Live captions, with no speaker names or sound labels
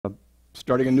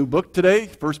starting a new book today,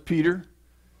 1 Peter.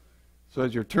 So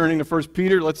as you're turning to 1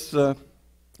 Peter, let's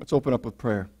open up with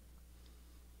prayer.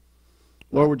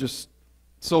 Lord, we're just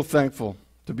so thankful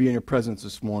to be in your presence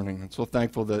this morning, and so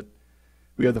thankful that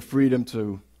we have the freedom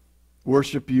to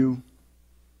worship you,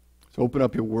 to open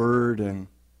up your word, and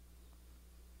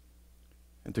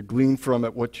to glean from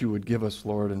it what you would give us,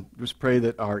 Lord. And just pray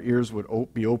that our ears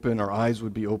would be open, our eyes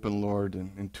would be open, Lord,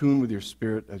 and in tune with your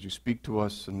Spirit as you speak to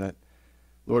us, and that,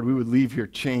 Lord, we would leave here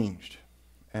changed,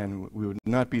 and we would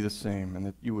not be the same, and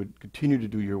that you would continue to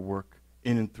do your work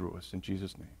in and through us. In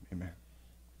Jesus' name, amen.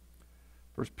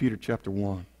 1 Peter chapter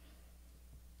 1.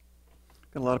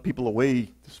 Got a lot of people away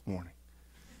this morning.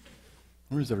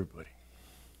 Where's everybody?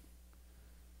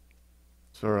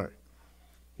 It's all right.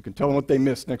 You can tell them what they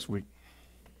missed next week.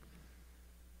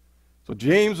 So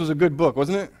James was a good book,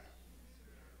 wasn't it?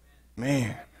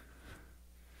 Man.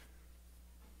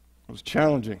 It was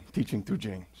challenging teaching through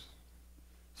James.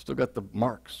 Still got the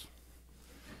marks.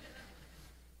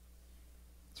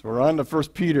 So we're on to 1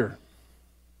 Peter.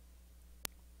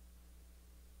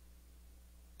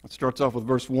 It starts off with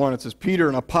verse 1. It says, Peter,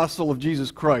 an apostle of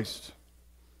Jesus Christ,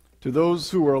 to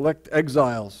those who were elect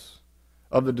exiles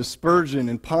of the dispersion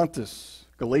in Pontus,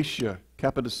 Galatia,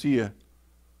 Cappadocia,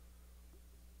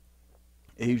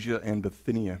 Asia, and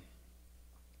Bithynia,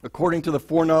 according to the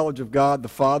foreknowledge of God the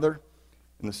Father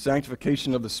and the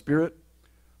sanctification of the Spirit,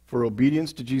 for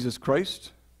obedience to Jesus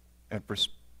Christ and for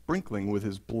sprinkling with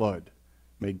his blood,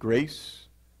 may grace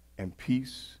and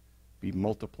peace be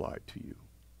multiplied to you.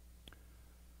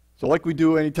 So like we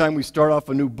do anytime we start off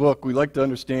a new book, we like to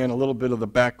understand a little bit of the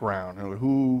background, the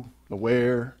who, the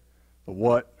where, the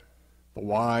what, the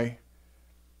why.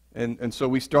 And so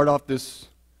we start off this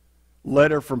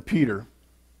letter from Peter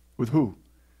with who?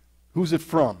 Who's it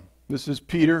from? This is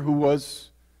Peter, who was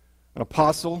an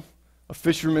apostle, a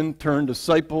fisherman turned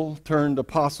disciple turned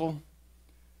apostle.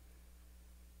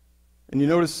 And you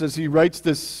notice as he writes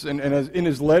this, and as in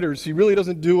his letters, he really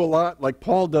doesn't do a lot like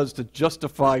Paul does to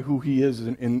justify who he is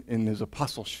in his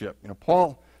apostleship. You know,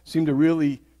 Paul seemed to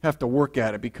really have to work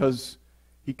at it because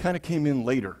he kind of came in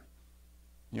later.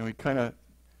 You know,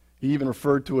 he even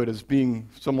referred to it as being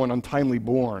someone untimely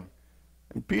born.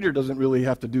 And Peter doesn't really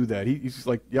have to do that. He's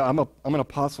like, yeah, I'm an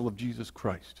apostle of Jesus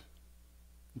Christ.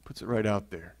 He puts it right out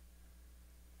there.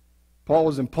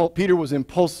 Peter was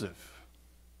impulsive.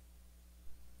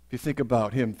 If you think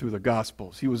about him through the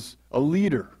Gospels, he was a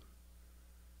leader.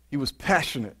 He was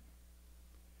passionate.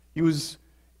 He was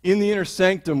in the inner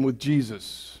sanctum with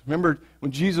Jesus. Remember,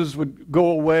 when Jesus would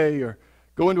go away or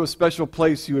go into a special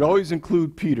place, he would always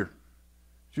include Peter.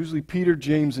 It's usually Peter,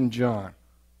 James, and John.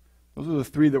 Those are the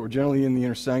three that were generally in the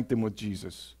inner sanctum with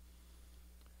Jesus.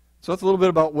 So that's a little bit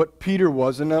about what Peter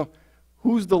was. And now,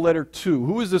 who's the letter to?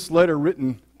 Who is this letter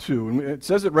written to? And it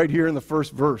says it right here in the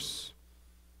first verse.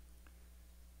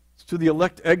 To the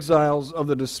elect exiles of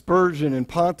the dispersion in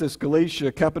Pontus, Galatia,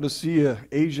 Cappadocia,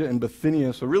 Asia, and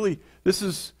Bithynia. So really, this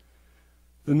is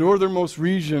the northernmost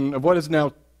region of what is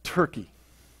now Turkey.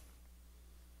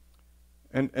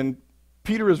 And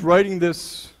Peter is writing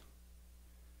this,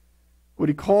 what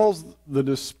he calls the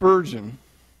dispersion,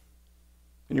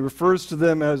 and he refers to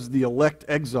them as the elect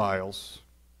exiles.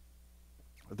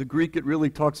 The Greek, it really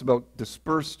talks about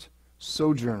dispersed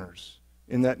sojourners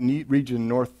in that neat region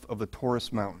north of the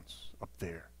Taurus Mountains, up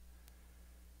there.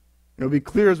 It'll be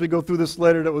clear as we go through this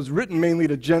letter that it was written mainly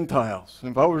to Gentiles.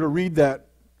 And if I were to read that,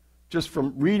 just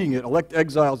from reading it, elect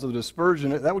exiles of the dispersion,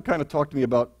 that would kind of talk to me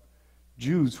about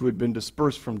Jews who had been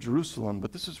dispersed from Jerusalem.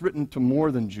 But this is written to more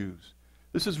than Jews.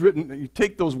 This is written, you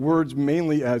take those words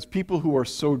mainly as people who are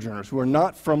sojourners, who are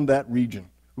not from that region,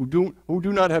 who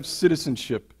do not have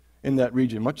citizenship in that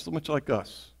region, much like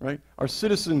us, right? Our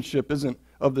citizenship isn't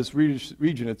of this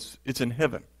region, it's in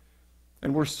heaven.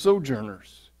 And we're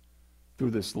sojourners through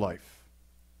this life.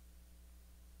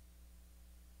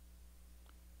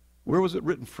 Where was it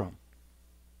written from?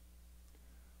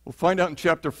 We'll find out in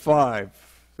chapter 5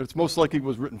 that it's most likely it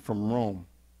was written from Rome.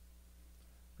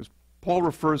 Because Paul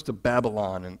refers to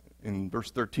Babylon in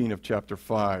verse 13 of chapter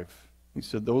 5. He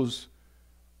said, those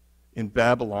in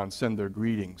Babylon send their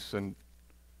greetings. And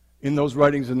in those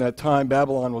writings in that time,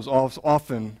 Babylon was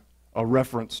often a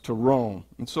reference to Rome.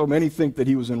 And so many think that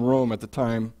he was in Rome at the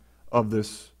time of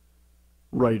this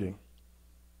writing.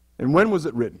 And when was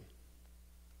it written?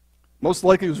 Most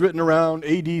likely it was written around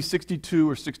AD 62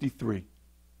 or 63.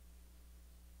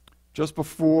 Just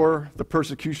before the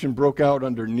persecution broke out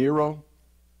under Nero,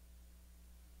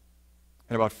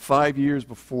 and about 5 years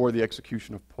before the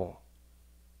execution of Paul.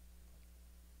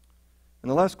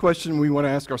 And the last question we want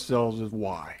to ask ourselves is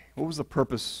why? What was the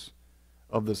purpose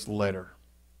of this letter?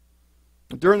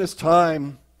 During this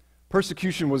time,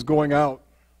 persecution was going on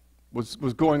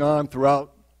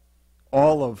throughout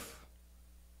all of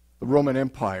the Roman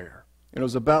Empire. And it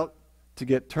was about to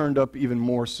get turned up even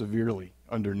more severely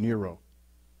under Nero.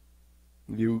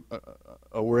 If you are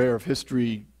aware of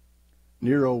history,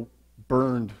 Nero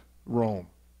burned Rome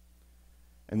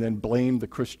and then blamed the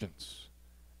Christians.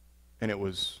 And it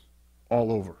was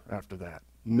all over after that.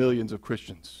 Millions of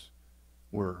Christians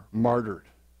were martyred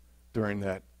during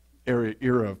that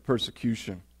era of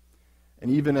persecution. And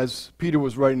even as Peter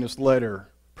was writing this letter,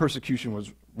 persecution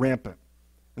was rampant.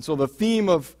 And so the theme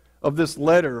of this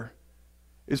letter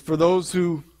is for those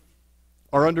who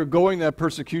are undergoing that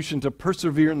persecution to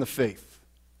persevere in the faith.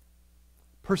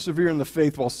 Persevere in the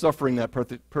faith while suffering that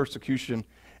persecution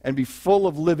and be full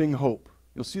of living hope.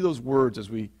 You'll see those words as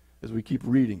we keep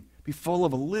reading. Be full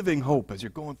of a living hope as you're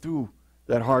going through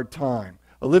that hard time.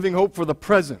 A living hope for the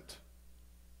present.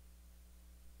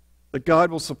 That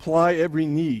God will supply every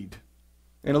need.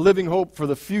 And a living hope for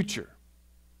the future.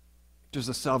 Which is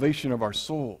the salvation of our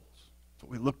souls. That's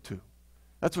what we look to.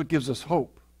 That's what gives us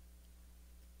hope.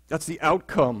 That's the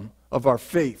outcome of our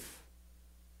faith.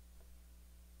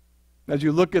 As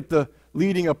you look at the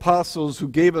leading apostles who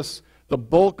gave us the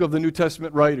bulk of the New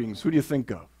Testament writings, who do you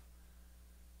think of?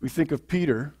 We think of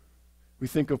Peter, we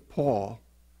think of Paul,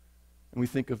 and we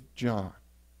think of John,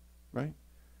 right?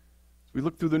 As we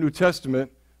look through the New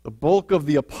Testament, the bulk of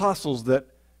the apostles that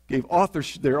gave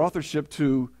their authorship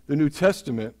to the New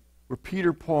Testament were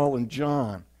Peter, Paul, and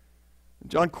John.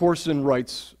 John Corson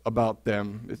writes about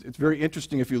them. It's very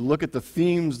interesting if you look at the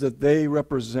themes that they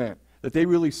represent, that they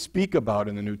really speak about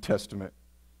in the New Testament.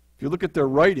 If you look at their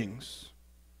writings,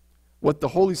 what the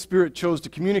Holy Spirit chose to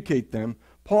communicate them,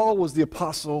 Paul was the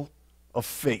apostle of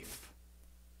faith,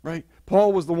 right?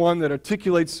 Paul was the one that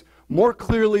articulates more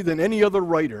clearly than any other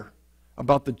writer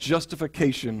about the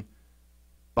justification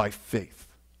by faith.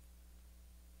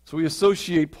 So we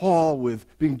associate Paul with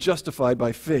being justified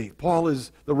by faith. Paul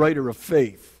is the writer of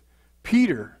faith.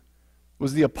 Peter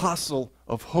was the apostle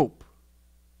of hope.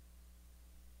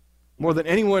 More than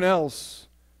anyone else,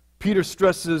 Peter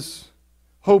stresses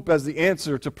hope as the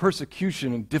answer to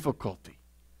persecution and difficulty.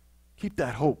 Keep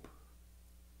that hope.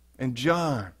 And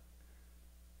John,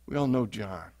 we all know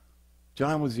John.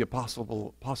 John was the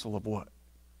apostle of what?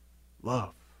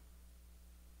 Love.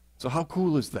 So how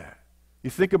cool is that? You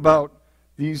think about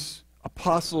these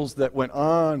apostles that went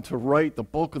on to write the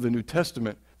bulk of the New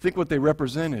Testament. Think what they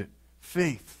represented.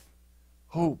 Faith,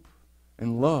 hope,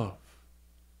 and love.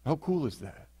 How cool is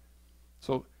that?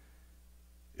 So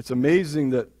it's amazing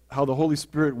that how the Holy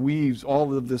Spirit weaves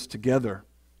all of this together.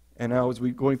 And now as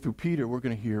we're going through Peter, we're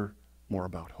going to hear more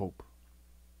about hope.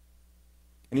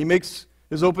 And he makes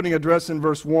his opening address in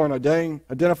verse 1,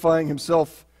 identifying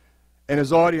himself and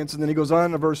his audience, and then he goes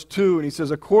on to verse 2, and he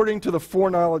says, according to the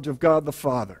foreknowledge of God the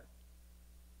Father,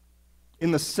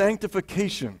 in the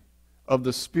sanctification of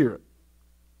the Spirit,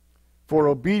 for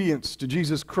obedience to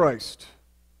Jesus Christ,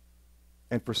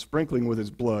 and for sprinkling with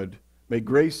his blood, may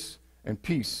grace and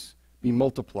peace be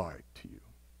multiplied to you.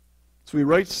 So he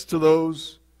writes to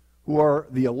those who are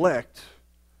the elect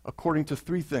according to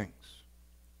three things,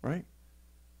 right?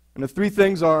 And the three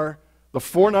things are the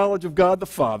foreknowledge of God the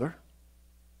Father,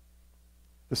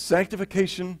 the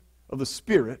sanctification of the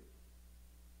Spirit,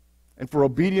 and for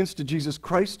obedience to Jesus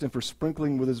Christ and for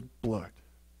sprinkling with his blood.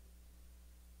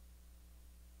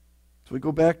 So we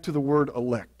go back to the word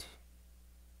elect.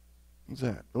 What's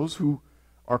that? Those who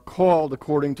are called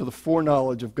according to the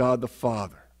foreknowledge of God the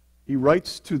Father. He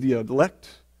writes to the elect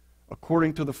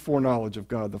according to the foreknowledge of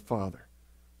God the Father.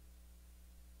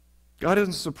 God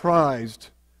isn't surprised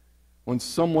when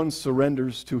someone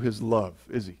surrenders to his love,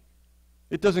 is he?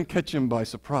 It doesn't catch him by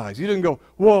surprise. He doesn't go,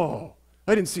 whoa,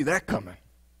 I didn't see that coming.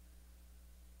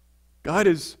 God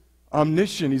is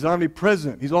omniscient. He's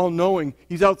omnipresent. He's all-knowing.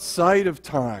 He's outside of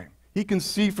time. He can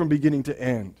see from beginning to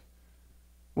end.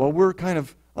 While we're kind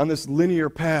of on this linear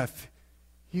path,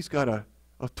 he's got a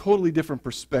totally different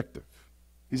perspective.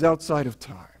 He's outside of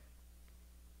time.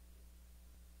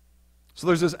 So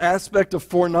there's this aspect of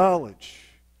foreknowledge.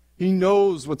 He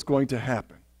knows what's going to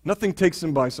happen. Nothing takes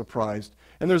him by surprise.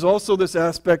 And there's also this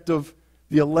aspect of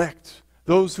the elect,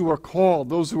 those who are called,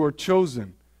 those who are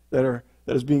chosen, that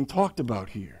is being talked about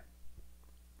here.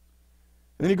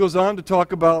 And then he goes on to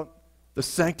talk about the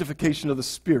sanctification of the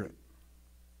Spirit.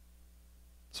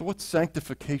 So what's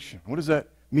sanctification? What does that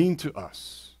mean to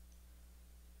us?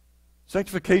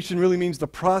 Sanctification really means the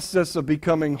process of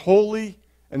becoming holy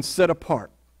and set apart.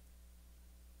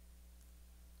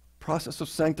 The process of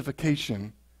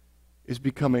sanctification is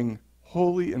becoming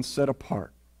holy and set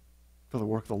apart for the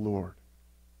work of the Lord.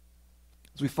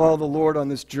 As As we follow the Lord on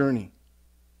this journey,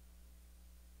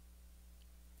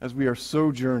 as we are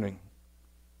sojourning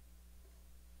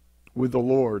with the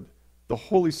Lord, the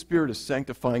Holy Spirit is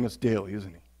sanctifying us daily,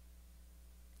 isn't He?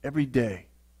 Every day,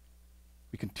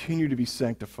 we continue to be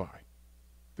sanctified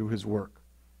through His work.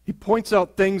 He points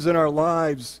out things in our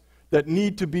lives that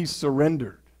need to be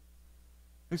surrendered.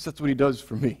 At least that's what He does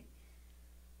for me.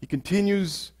 He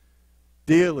continues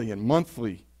daily and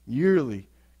monthly, yearly,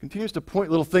 continues to point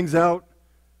little things out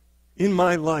in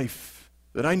my life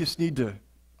that I just need to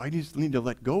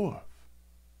let go of.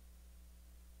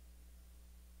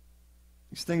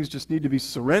 These things just need to be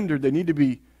surrendered. They need to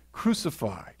be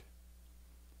crucified.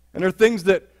 And there are things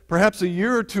that perhaps a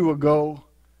year or two ago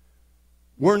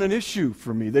weren't an issue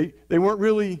for me. They weren't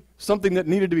really something that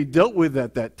needed to be dealt with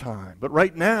at that time. But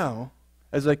right now,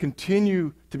 as I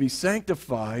continue to be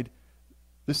sanctified,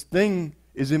 this thing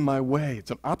is in my way.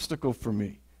 It's an obstacle for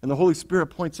me. And the Holy Spirit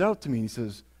points out to me, He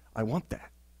says, I want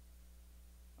that.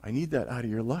 I need that out of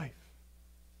your life.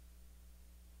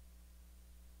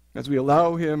 As we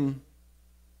allow Him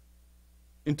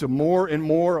into more and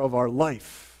more of our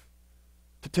life,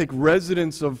 to take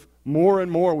residence of more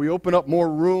and more, we open up more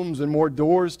rooms and more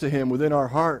doors to Him within our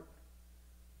heart,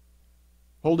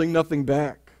 holding nothing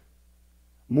back.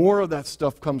 More of that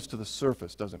stuff comes to the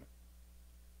surface, doesn't it?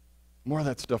 More of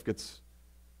that stuff gets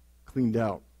cleaned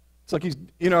out. It's like He's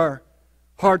in our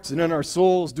hearts and in our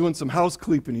souls doing some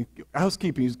housekeeping.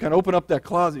 He's kind of open up that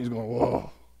closet. He's going, whoa,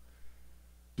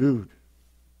 dude.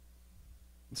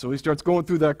 And so He starts going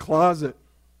through that closet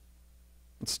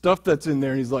and stuff that's in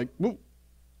there, and He's like, whoa,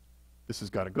 this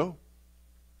has got to go.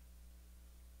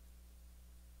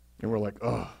 And we're like,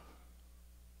 oh,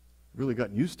 really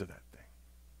gotten used to that thing.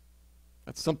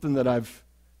 That's something that I've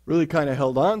really kind of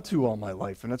held on to all my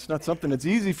life, and that's not something that's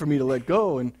easy for me to let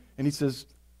go. And He says,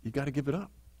 you got to give it up.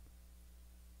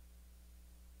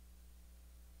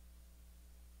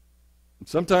 And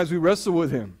sometimes we wrestle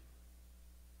with Him,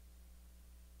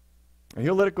 and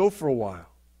He'll let it go for a while.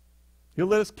 He'll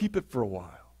let us keep it for a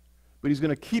while. But He's going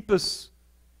to keep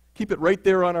it right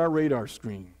there on our radar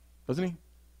screen, doesn't He?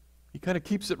 He kind of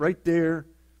keeps it right there.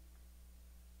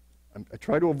 I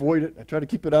try to avoid it. I try to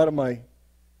keep it out of my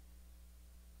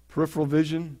peripheral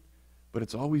vision, but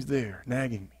it's always there,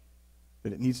 nagging me,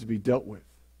 that it needs to be dealt with.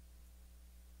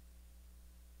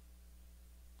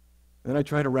 And then I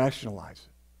try to rationalize it.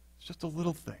 It's just a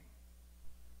little thing.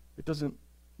 It doesn't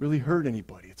really hurt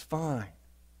anybody. It's fine.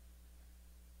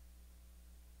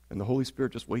 And the Holy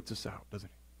Spirit just waits us out, doesn't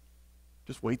He?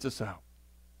 Just waits us out.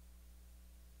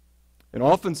 And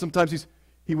often, sometimes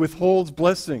He withholds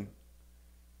blessing.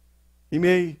 He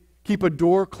may keep a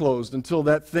door closed until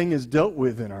that thing is dealt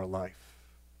with in our life.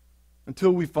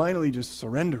 Until we finally just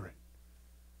surrender it.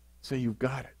 Say, you've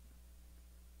got it.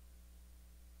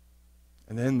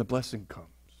 And then the blessing comes.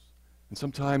 And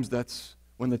sometimes that's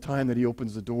when the time that He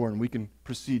opens the door and we can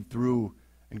proceed through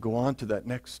and go on to that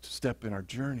next step in our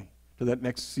journey, to that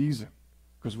next season,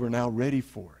 because we're now ready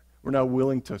for it. We're now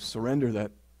willing to surrender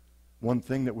that one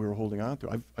thing that we were holding on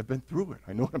to. I've been through it.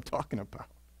 I know what I'm talking about.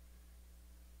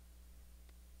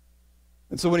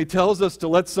 And so when He tells us to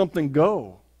let something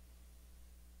go,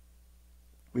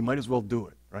 we might as well do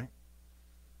it, right?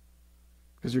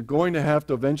 Because you're going to have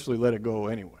to eventually let it go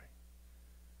anyway.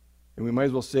 And we might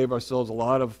as well save ourselves a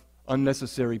lot of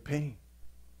unnecessary pain.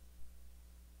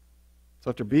 So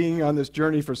after being on this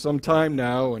journey for some time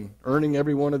now and earning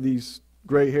every one of these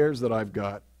gray hairs that I've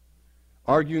got,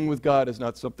 arguing with God is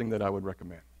not something that I would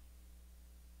recommend.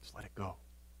 Just let it go.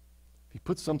 If He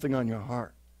puts something on your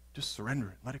heart, just surrender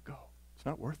it. Let it go. It's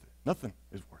not worth it. Nothing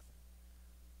is worth it.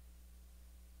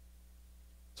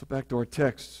 So back to our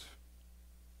text.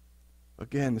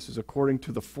 Again, this is according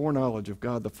to the foreknowledge of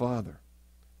God the Father,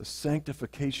 the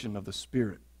sanctification of the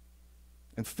Spirit.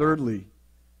 And thirdly,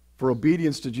 for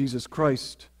obedience to Jesus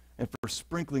Christ and for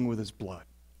sprinkling with His blood.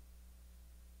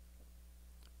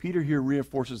 Peter here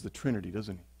reinforces the Trinity,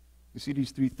 doesn't he? You see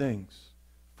these three things.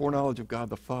 Foreknowledge of God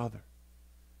the Father,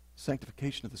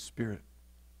 sanctification of the Spirit,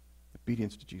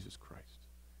 obedience to Jesus Christ.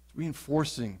 It's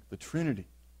reinforcing the Trinity.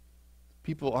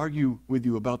 People argue with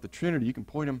you about the Trinity. You can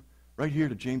point them right here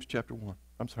to James chapter 1.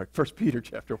 I'm sorry, 1 Peter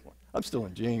chapter 1. I'm still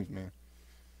in James, man.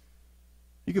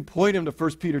 You can point them to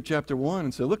 1 Peter chapter 1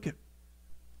 and say, look, it's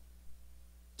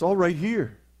all right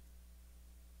here.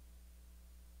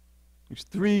 There's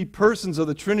three persons of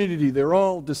the Trinity. They're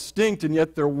all distinct, and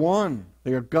yet they're one.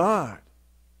 They are God.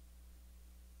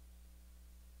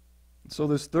 And so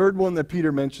this third one that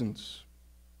Peter mentions,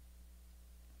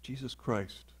 Jesus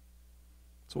Christ.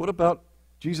 So what about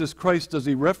Jesus Christ does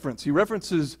he reference? He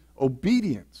references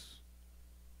obedience.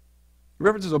 He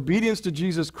references obedience to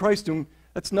Jesus Christ, and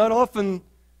That's not often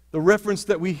the reference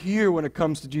that we hear when it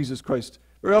comes to Jesus Christ.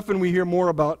 Very often we hear more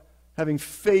about having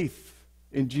faith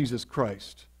in Jesus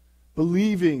Christ,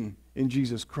 believing in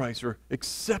Jesus Christ, or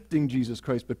accepting Jesus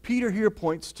Christ. But Peter here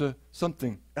points to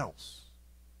something else: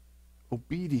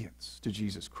 obedience to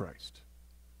Jesus Christ.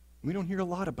 We don't hear a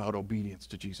lot about obedience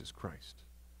to Jesus Christ.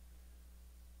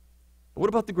 But what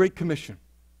about the Great Commission?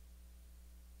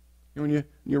 You know, when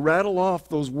you rattle off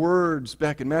those words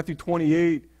back in Matthew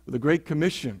 28 with the Great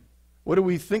Commission, what do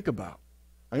we think about?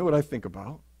 I know what I think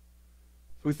about.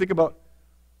 So we think about,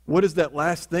 what is that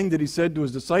last thing that he said to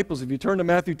his disciples? If you turn to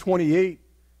Matthew 28,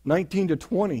 19 to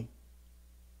 20,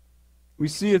 we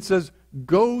see it says,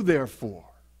 "Go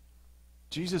therefore."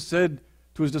 Jesus said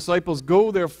to his disciples,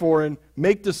 "Go therefore and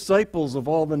make disciples of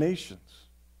all the nations,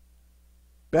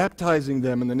 baptizing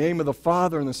them in the name of the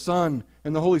Father and the Son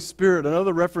and the Holy Spirit."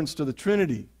 Another reference to the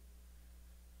Trinity.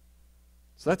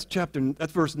 So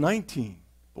that's verse 19.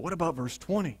 But what about verse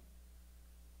 20?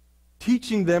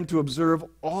 "Teaching them to observe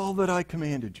all that I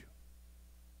commanded you."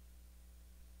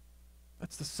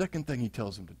 That's the second thing he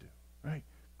tells them to do, right?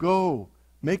 Go,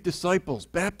 make disciples,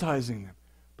 baptizing them,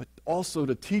 but also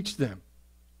to teach them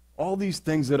all these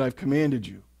things that I've commanded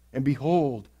you. And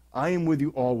behold, I am with you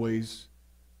always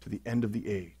to the end of the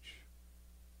age.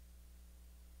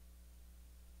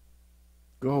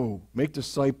 Go, make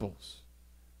disciples,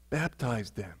 baptize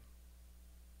them.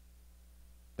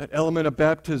 That element of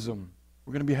baptism,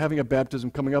 we're going to be having a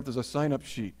baptism coming up, there's a sign-up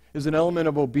sheet, is an element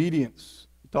of obedience.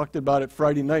 We talked about it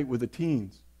Friday night with the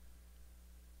teens.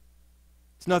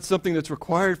 It's not something that's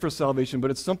required for salvation, but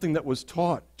it's something that was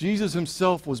taught. Jesus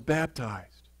himself was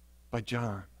baptized by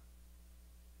John.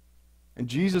 And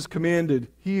Jesus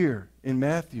commanded here in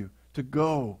Matthew to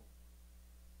go,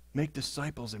 make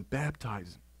disciples, and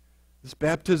baptize them. This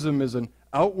baptism is an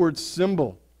outward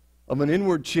symbol of an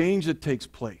inward change that takes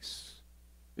place.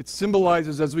 It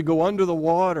symbolizes, as we go under the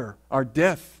water, our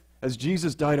death as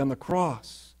Jesus died on the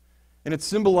cross. And it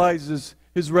symbolizes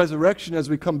his resurrection as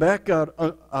we come back out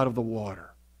of the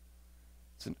water.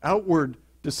 It's an outward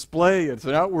display, it's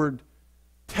an outward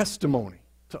testimony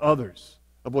to others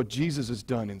of what Jesus has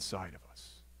done inside of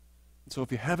us. And so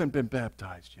if you haven't been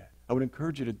baptized yet, I would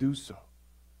encourage you to do so.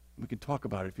 We can talk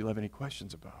about it if you'll have any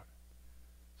questions about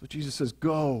it. So Jesus says,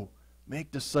 go,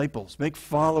 make disciples, make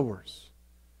followers,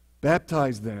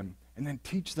 baptize them, and then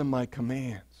teach them my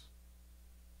commands.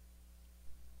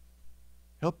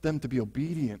 Help them to be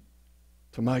obedient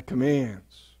to my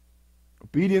commands.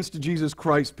 Obedience to Jesus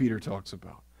Christ, Peter talks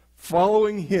about.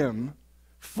 Following him,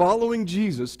 following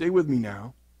Jesus, stay with me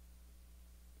now.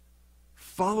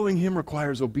 Following him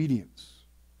requires obedience.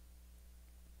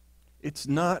 It's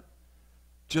not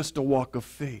just a walk of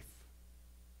faith.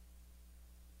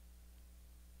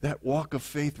 That walk of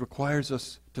faith requires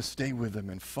us to stay with him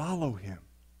and follow him.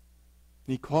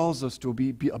 He calls us to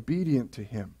be obedient to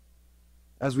him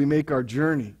as we make our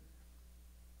journey.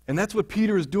 And that's what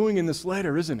Peter is doing in this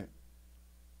letter, isn't it?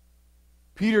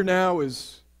 Peter now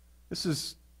this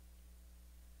is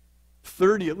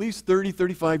at least 30,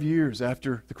 35 years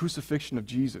after the crucifixion of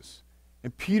Jesus.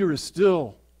 And Peter is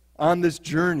still on this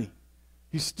journey.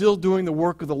 He's still doing the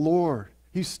work of the Lord.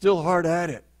 He's still hard at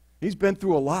it. He's been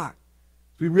through a lot.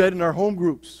 We read in our home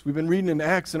groups. We've been reading in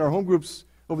Acts in our home groups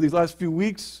over these last few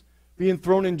weeks, being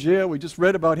thrown in jail. We just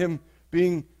read about him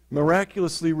being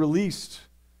miraculously released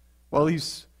while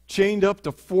he's chained up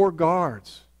to 4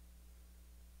 guards.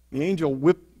 The angel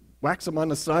whacks him on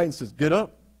the side and says, "Get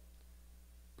up.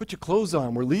 Put your clothes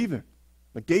on. We're leaving."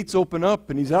 The gates open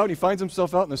up and he's out. He finds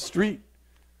himself out in the street.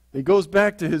 He goes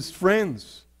back to his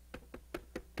friends.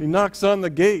 He knocks on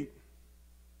the gate.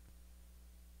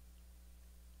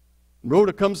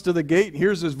 Rhoda comes to the gate and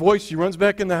hears his voice. She runs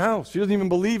back in the house. She doesn't even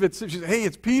believe it. She says, "Hey,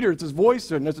 it's Peter. It's his voice."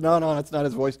 And it's, no, that's not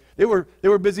his voice. They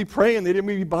were busy praying. They didn't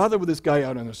even bother with this guy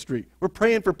out on the street. We're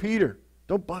praying for Peter.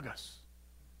 Don't bug us.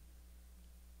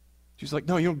 She's like,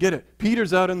 "No, you don't get it.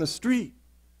 Peter's out in the street."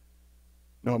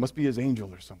 No, it must be his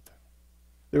angel or something.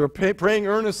 They were praying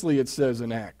earnestly, it says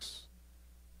in Acts.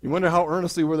 You wonder how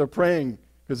earnestly were they praying,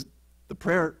 because the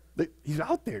prayer, he's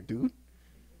out there, dude.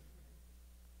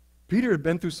 Peter had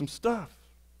been through some stuff.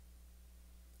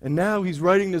 And now he's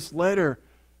writing this letter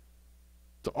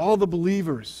to all the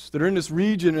believers that are in this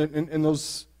region, and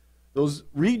those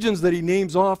regions that he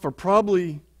names off are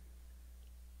probably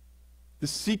the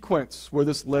sequence where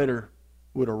this letter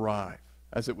would arrive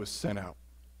as it was sent out.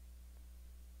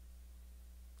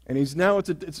 And he's now,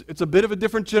 it's a bit of a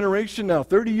different generation now.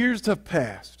 30 years have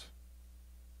passed.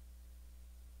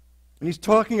 And he's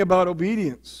talking about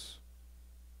obedience.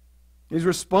 He's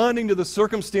responding to the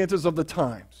circumstances of the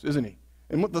times, isn't he?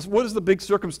 And what is the big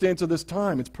circumstance of this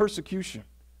time? It's persecution.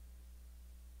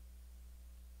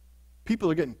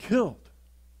 People are getting killed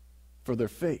for their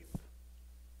faith.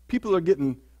 People are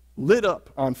getting lit up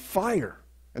on fire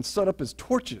and set up as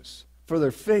torches for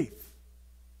their faith.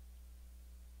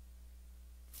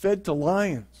 Fed to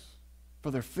lions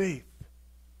for their faith.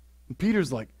 And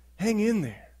Peter's like, hang in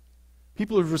there.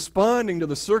 People are responding to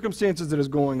the circumstances that is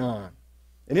going on.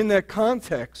 And in that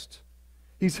context,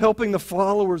 he's helping the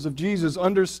followers of Jesus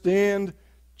understand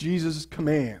Jesus'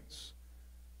 commands.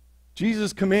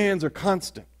 Jesus' commands are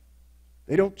constant.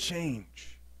 They don't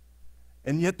change.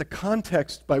 And yet the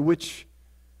context by which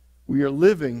we are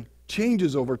living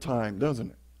changes over time, doesn't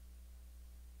it?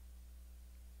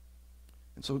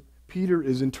 And so Peter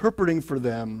is interpreting for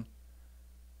them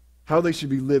how they should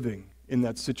be living in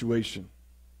that situation.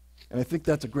 And I think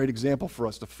that's a great example for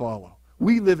us to follow.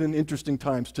 We live in interesting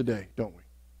times today, don't we?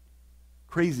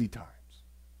 Crazy times.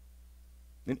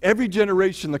 In every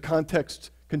generation, the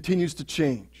context continues to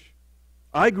change.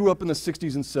 I grew up in the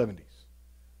 60s and 70s.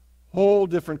 Whole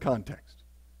different context.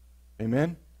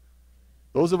 Amen?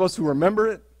 Those of us who remember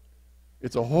it,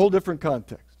 it's a whole different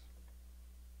context.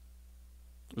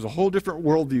 It was a whole different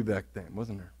worldview back then,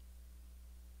 wasn't there?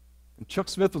 And Chuck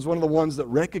Smith was one of the ones that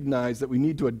recognized that we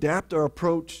need to adapt our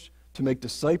approach to make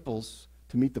disciples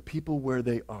to meet the people where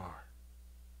they are.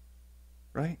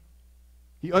 Right?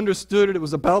 He understood it. It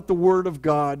was about the Word of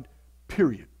God,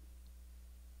 period.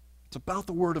 It's about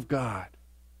the Word of God.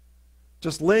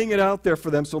 Just laying it out there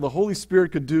for them so the Holy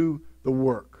Spirit could do the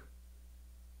work.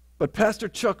 But Pastor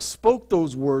Chuck spoke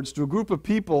those words to a group of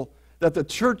people that the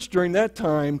church during that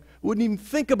time wouldn't even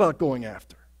think about going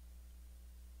after.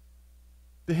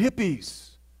 The hippies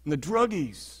and the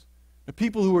druggies, the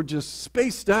people who were just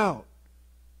spaced out,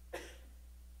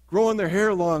 growing their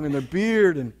hair long and their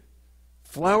beard and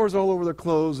flowers all over their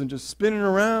clothes and just spinning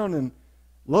around and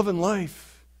loving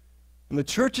life. And the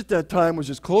church at that time was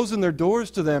just closing their doors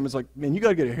to them. It's like, man, you got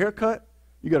to get a haircut.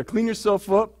 You got to clean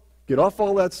yourself up. Get off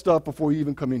all that stuff before you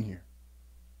even come in here.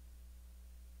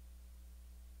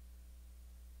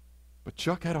 But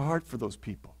Chuck had a heart for those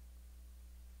people.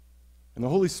 And the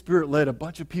Holy Spirit led a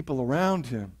bunch of people around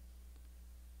him.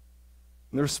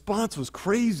 And the response was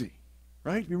crazy,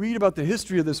 right? You read about the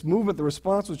history of this movement, the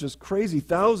response was just crazy.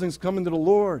 Thousands coming to the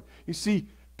Lord. You see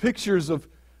pictures of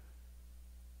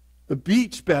the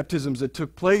beach baptisms that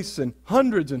took place and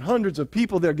hundreds of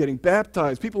people there getting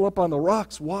baptized, people up on the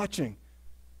rocks watching.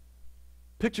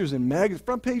 Pictures in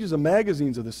front pages of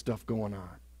magazines of this stuff going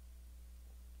on.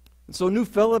 And so new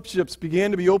fellowships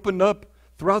began to be opened up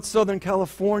throughout Southern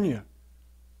California.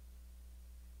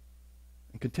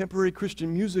 And contemporary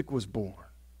Christian music was born.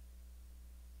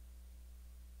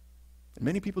 And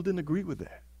many people didn't agree with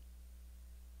that.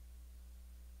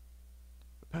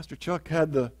 But Pastor Chuck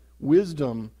had the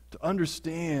wisdom to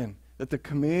understand that the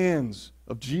commands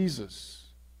of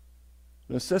Jesus,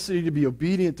 the necessity to be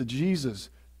obedient to Jesus,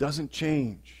 doesn't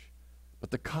change. But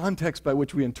the context by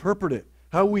which we interpret it,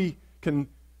 how we can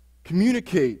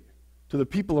communicate to the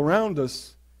people around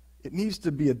us, it needs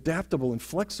to be adaptable and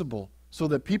flexible so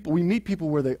that we meet people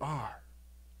where they are.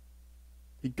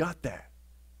 He got that.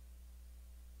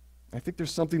 I think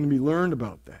there's something to be learned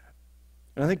about that.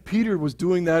 And I think Peter was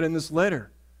doing that in this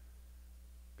letter.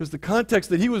 Because the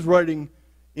context that he was writing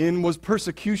in was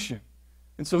persecution.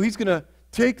 And so he's going to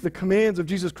take the commands of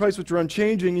Jesus Christ, which are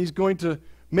unchanging, he's going to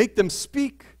make them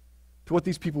speak to what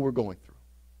these people were going through.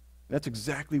 And that's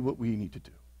exactly what we need to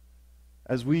do.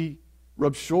 As we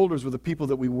rub shoulders with the people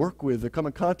that we work with, that come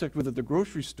in contact with at the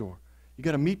grocery store, you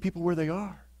got to meet people where they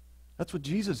are. That's what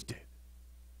Jesus did.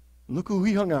 And look who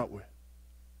he hung out with.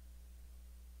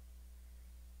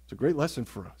 It's a great lesson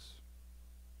for us.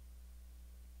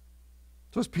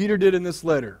 So as Peter did in this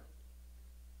letter,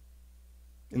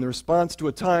 in the response to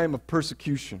a time of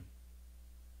persecution,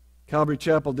 Calvary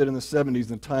Chapel did in the 70s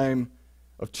in a time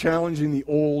of challenging the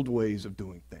old ways of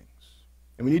doing things.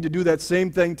 And we need to do that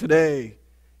same thing today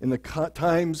in the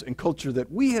times and culture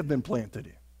that we have been planted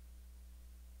in.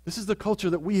 This is the culture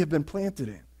that we have been planted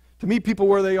in. To meet people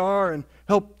where they are and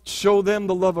help show them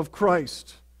the love of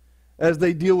Christ as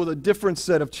they deal with a different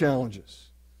set of challenges.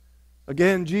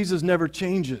 Again, Jesus never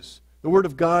changes. The Word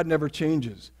of God never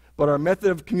changes. But our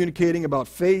method of communicating about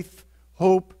faith,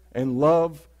 hope, and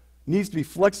love needs to be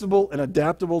flexible and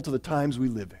adaptable to the times we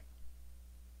live in.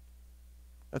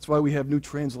 That's why we have new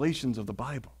translations of the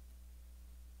Bible.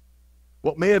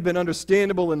 What may have been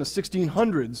understandable in the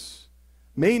 1600s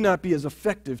may not be as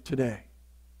effective today.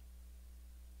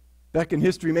 Back in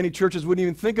history, many churches wouldn't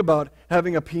even think about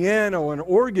having a piano or an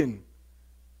organ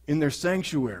in their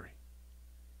sanctuary.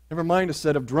 Never mind a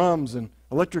set of drums and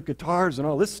electric guitars and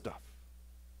all this stuff.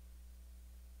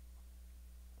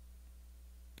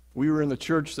 we were in the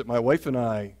church that my wife and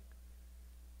I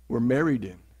were married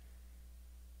in,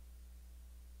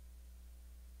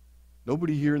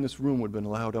 nobody here in this room would have been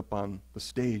allowed up on the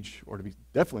stage, or to be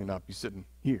definitely not be sitting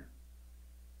here,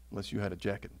 unless you had a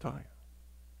jacket and tie.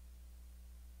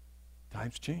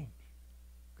 Times change.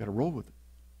 Got to roll with it.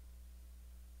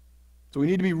 So we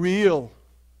need to be real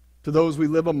to those we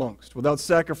live amongst without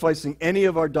sacrificing any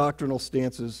of our doctrinal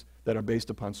stances that are based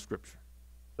upon Scripture.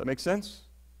 Does that make sense?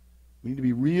 We need to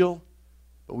be real,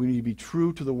 but we need to be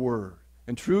true to the Word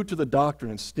and true to the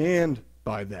doctrine and stand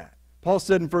by that. Paul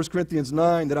said in 1 Corinthians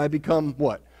 9 that I become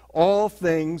what? All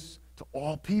things to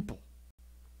all people,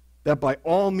 that by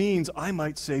all means I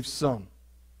might save some.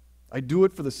 I do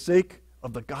it for the sake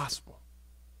of the gospel,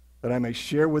 that I may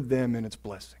share with them in its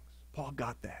blessings. Paul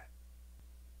got that.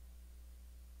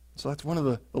 So that's one of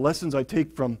the lessons I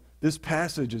take from this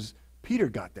passage is Peter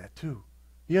got that too.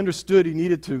 He understood he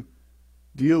needed to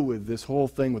deal with this whole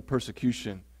thing with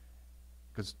persecution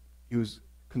because he was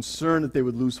concerned that they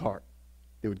would lose heart.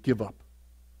 They would give up.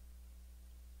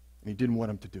 And he didn't want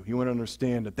them to do. He wanted to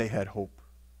understand that they had hope.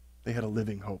 They had a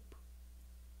living hope.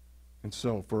 And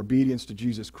so, for obedience to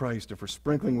Jesus Christ and for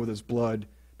sprinkling with his blood,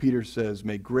 Peter says,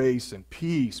 may grace and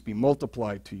peace be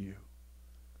multiplied to you.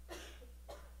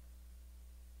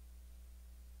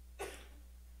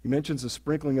 He mentions the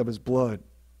sprinkling of his blood.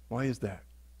 Why is that?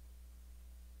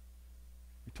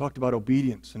 We talked about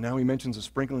obedience, and now he mentions the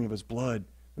sprinkling of his blood.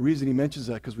 The reason he mentions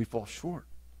that is because we fall short.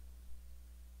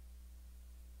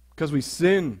 Because we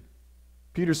sin.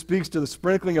 Peter speaks to the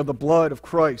sprinkling of the blood of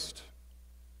Christ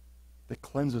that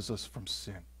cleanses us from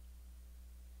sin.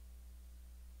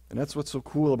 And that's what's so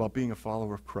cool about being a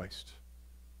follower of Christ.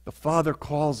 The Father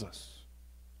calls us.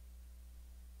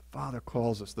 The Father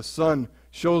calls us. The Son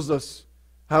shows us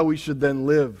how we should then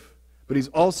live. But he's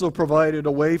also provided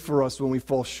a way for us when we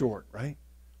fall short, right?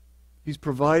 He's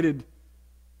provided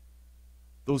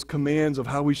those commands of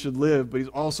how we should live, but he's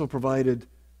also provided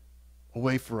a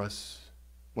way for us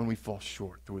when we fall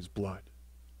short through his blood.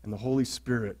 And the Holy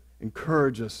Spirit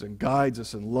encourages us and guides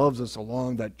us and loves us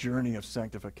along that journey of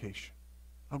sanctification.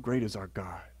 How great is our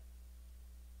God?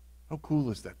 How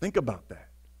cool is that? Think about that.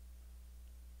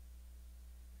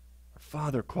 Our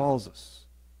Father calls us.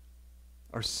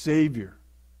 Our Savior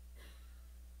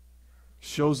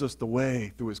shows us the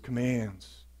way through his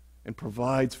commands and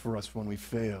provides for us when we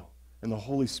fail. And the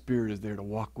Holy Spirit is there to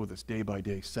walk with us day by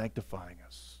day, sanctifying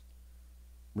us,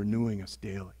 renewing us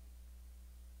daily.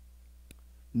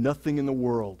 Nothing in the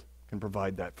world can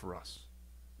provide that for us.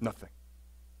 Nothing.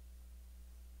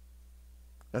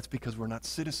 That's because we're not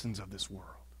citizens of this world.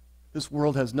 This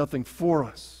world has nothing for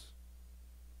us.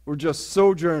 We're just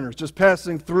sojourners, just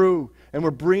passing through, and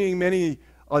we're bringing many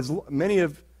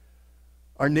of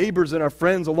our neighbors and our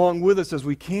friends along with us as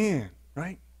we can,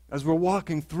 right? As we're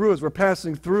walking through, as we're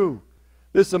passing through.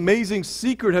 This amazing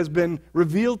secret has been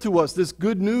revealed to us, this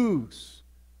good news.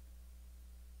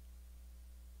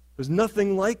 There's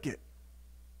nothing like it.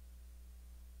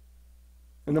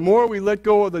 And the more we let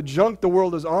go of the junk the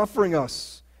world is offering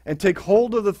us and take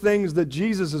hold of the things that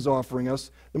Jesus is offering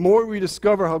us, the more we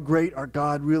discover how great our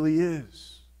God really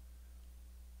is.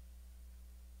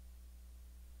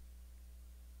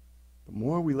 The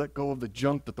more we let go of the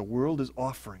junk that the world is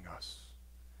offering us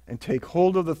and take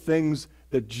hold of the things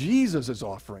that Jesus is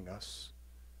offering us,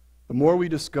 the more we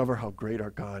discover how great our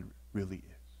God really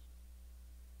is.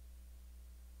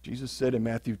 Jesus said in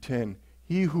Matthew 10,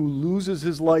 he who loses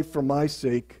his life for my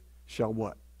sake shall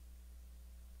what?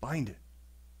 Find it.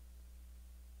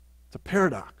 It's a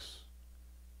paradox.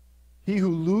 He who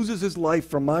loses his life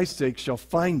for my sake shall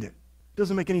find it. It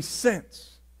doesn't make any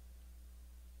sense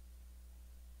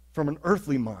from an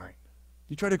earthly mind.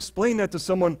 You try to explain that to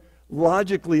someone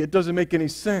logically, it doesn't make any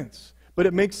sense. But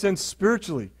it makes sense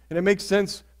spiritually, and it makes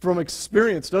sense from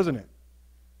experience, doesn't it?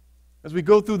 As we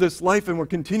go through this life and we're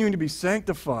continuing to be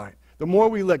sanctified, the more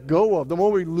we let go of, the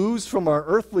more we lose from our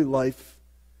earthly life,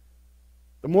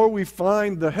 the more we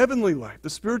find the heavenly life, the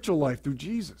spiritual life through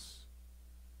Jesus.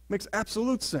 It makes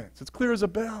absolute sense. It's clear as a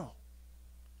bell.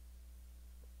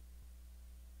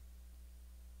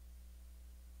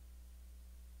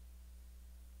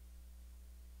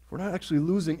 We're not actually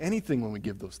losing anything when we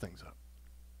give those things up,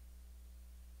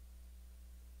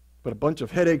 but a bunch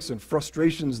of headaches and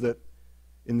frustrations that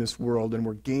in this world, and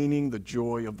we're gaining the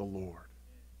joy of the Lord.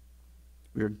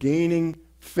 We are gaining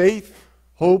faith,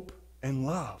 hope, and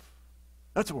love.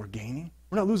 That's what we're gaining.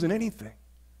 We're not losing anything.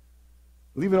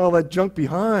 We're leaving all that junk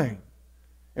behind.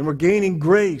 And we're gaining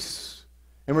grace.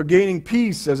 And we're gaining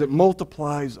peace as it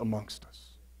multiplies amongst us.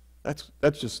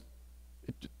 That's just,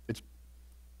 it's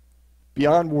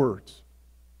beyond words.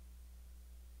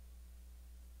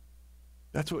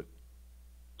 That's what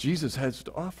Jesus has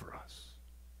to offer us.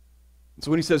 And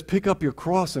so when he says, pick up your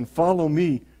cross and follow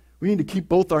me, we need to keep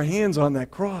both our hands on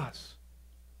that cross.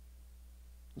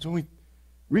 So when we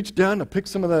reach down to pick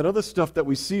some of that other stuff that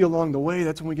we see along the way,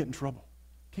 that's when we get in trouble.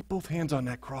 Keep both hands on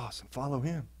that cross and follow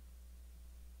him.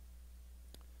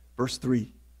 Verse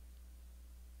 3.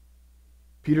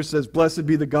 Peter says, blessed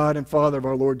be the God and Father of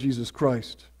our Lord Jesus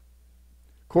Christ,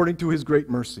 according to his great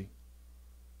mercy.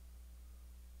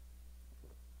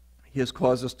 He has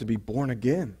caused us to be born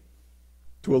again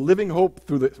to a living hope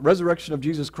through the resurrection of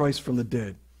Jesus Christ from the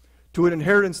dead, to an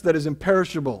inheritance that is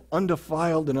imperishable,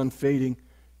 undefiled, and unfading,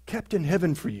 kept in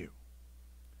heaven for you.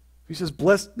 He says,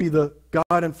 blessed be the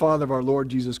God and Father of our Lord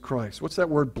Jesus Christ. What's that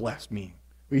word blessed mean?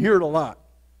 We hear it a lot.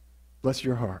 Bless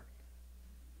your heart.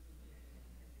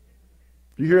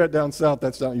 If you hear that down south,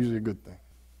 that's not usually a good thing.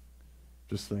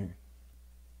 Just saying.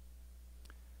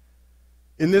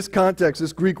 In this context,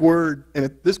 this Greek word,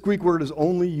 this Greek word is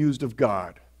only used of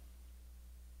God.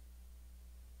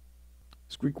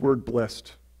 This Greek word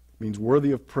blessed means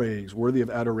worthy of praise, worthy of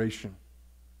adoration.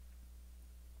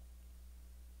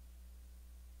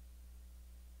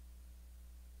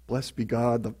 Blessed be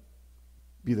God,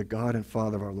 be the God and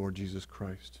Father of our Lord Jesus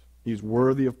Christ. He is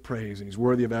worthy of praise and he's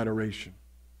worthy of adoration.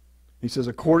 He says,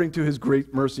 according to his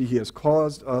great mercy, he has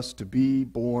caused us to be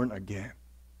born again.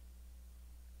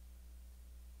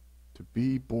 To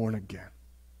be born again.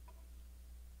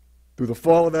 Through the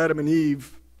fall of Adam and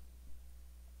Eve,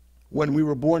 when we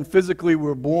were born physically, we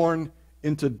were born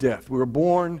into death. We were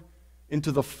born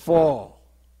into the fall,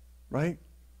 right?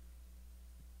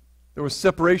 There was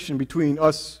separation between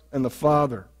us and the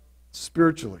Father,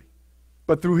 spiritually.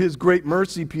 But through his great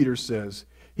mercy, Peter says,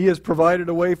 he has provided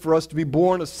a way for us to be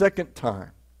born a second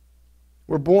time.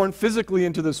 We're born physically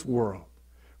into this world.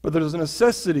 But there's a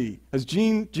necessity, as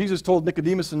Jesus told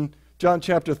Nicodemus in John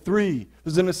chapter 3,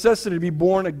 there's a necessity to be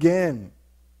born again,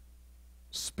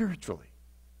 spiritually.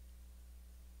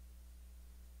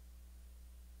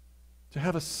 To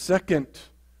have a second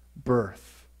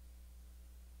birth.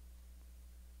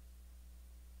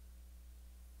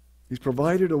 He's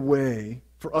provided a way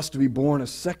for us to be born a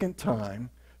second time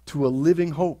to a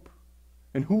living hope.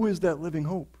 And who is that living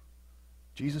hope?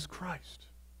 Jesus Christ.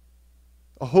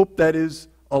 A hope that is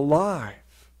alive.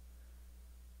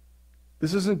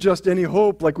 This isn't just any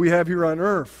hope like we have here on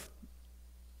earth.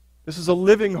 This is a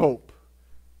living hope.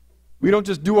 We don't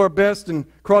just do our best and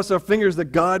cross our fingers that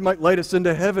God might light us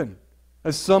into heaven,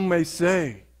 as some may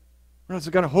say. That's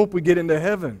the kind of hope we get into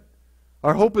heaven.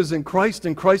 Our hope is in Christ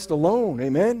and Christ alone.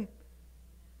 Amen?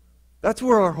 That's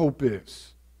where our hope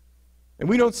is. And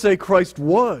we don't say Christ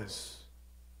was.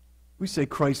 We say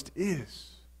Christ is.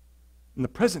 In the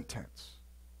present tense.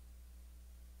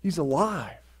 He's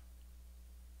alive.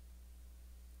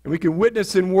 And we can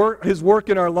witness his work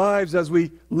in our lives as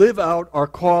we live out our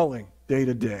calling day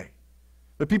to day.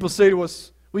 But people say to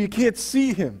us, well, you can't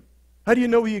see him. How do you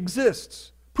know he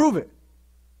exists? Prove it.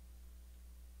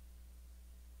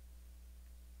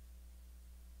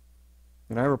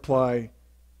 And I reply,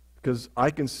 because I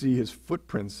can see his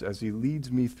footprints as he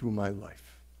leads me through my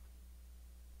life.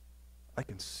 I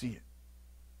can see it.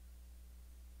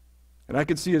 And I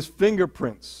can see his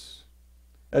fingerprints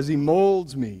as he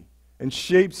molds me and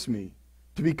shapes me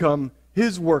to become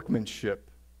his workmanship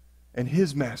and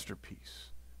his masterpiece.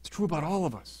 It's true about all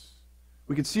of us.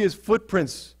 We can see his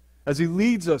footprints as he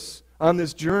leads us on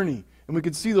this journey, and we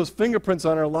can see those fingerprints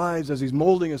on our lives as he's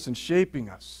molding us and shaping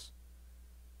us.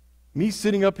 Me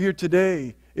sitting up here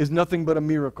today is nothing but a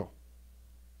miracle.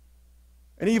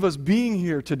 Any of us being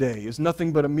here today is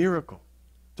nothing but a miracle.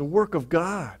 It's a work of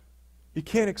God. You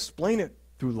can't explain it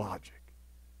through logic.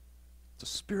 It's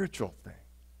a spiritual thing.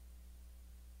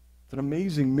 It's an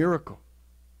amazing miracle.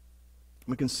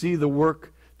 We can see the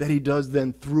work that he does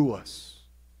then through us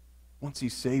once he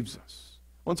saves us.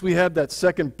 Once we have that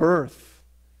second birth,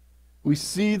 we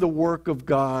see the work of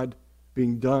God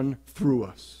being done through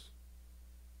us.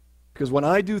 Because when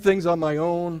I do things on my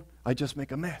own, I just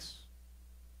make a mess.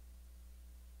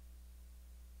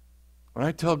 When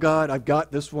I tell God, I've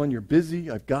got this one, you're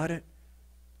busy, I've got it,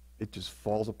 it just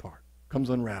falls apart, comes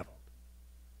unraveled.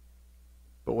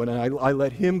 But when I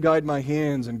let him guide my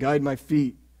hands and guide my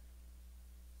feet,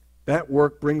 that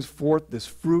work brings forth this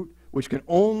fruit which can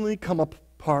only come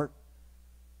apart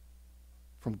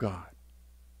from God.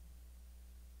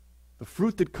 The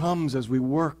fruit that comes as we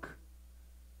work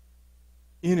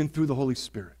in and through the Holy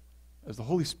Spirit, as the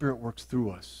Holy Spirit works through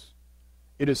us.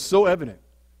 It is so evident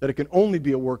that it can only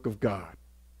be a work of God.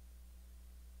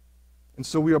 And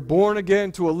so we are born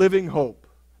again to a living hope.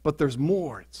 But there's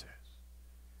more, it says.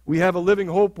 We have a living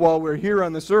hope while we're here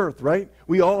on this earth, right?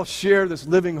 We all share this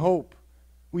living hope.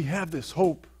 We have this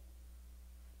hope.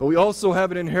 But we also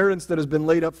have an inheritance that has been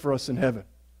laid up for us in heaven.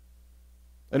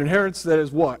 An inheritance that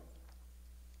is what?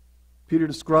 Peter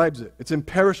describes it. It's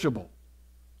imperishable.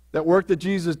 That work that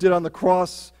Jesus did on the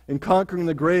cross in conquering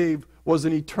the grave was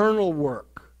an eternal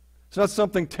work. It's not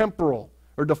something temporal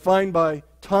or defined by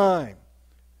time.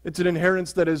 It's an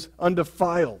inheritance that is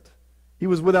undefiled. He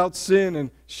was without sin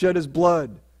and shed his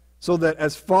blood so that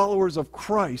as followers of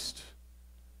Christ,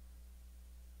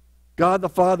 God the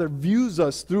Father views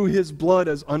us through his blood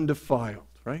as undefiled,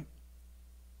 right?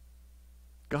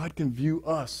 God can view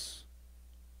us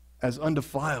as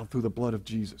undefiled through the blood of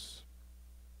Jesus.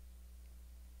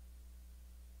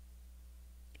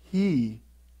 He,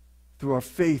 through our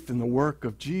faith in the work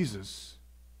of Jesus,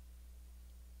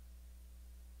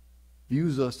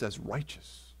 views us as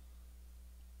righteous.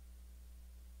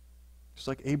 Just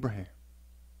like Abraham.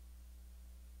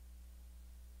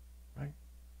 Right?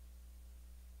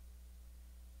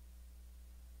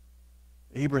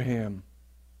 Abraham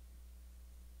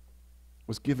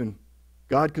was given,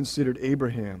 God considered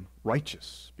Abraham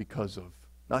righteous because of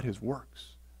not his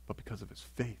works, but because of his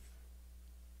faith.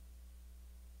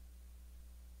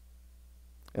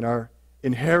 And our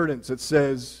inheritance, it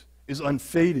says, is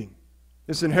unfading.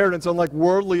 This inheritance, unlike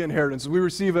worldly inheritance, we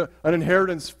receive an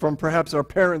inheritance from perhaps our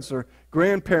parents or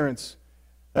grandparents,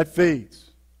 that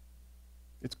fades.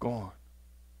 It's gone.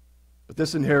 But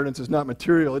this inheritance is not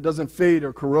material. It doesn't fade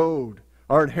or corrode.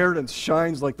 Our inheritance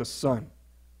shines like the sun.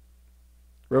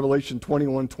 Revelation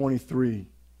 21:23. It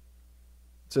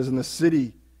says, "And the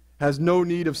city has no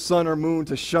need of sun or moon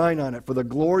to shine on it, for the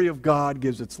glory of God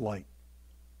gives its light.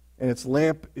 And its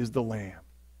lamp is the Lamb."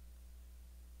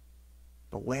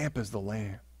 The lamp is the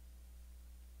Lamb.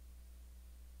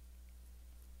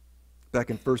 Back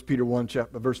in 1 Peter 1,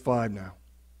 verse 5 now.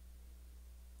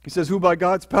 He says, "Who by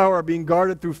God's power are being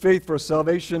guarded through faith for a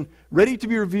salvation ready to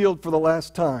be revealed for the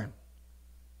last time."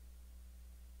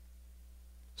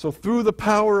 So through the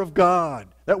power of God,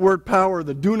 that word power,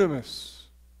 the dunamis,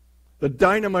 the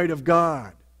dynamite of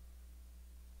God,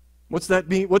 what's that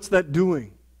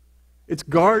doing? It's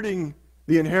guarding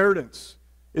the inheritance.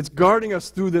 It's guarding us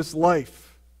through this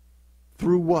life.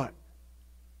 Through what?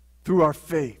 Through our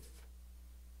faith.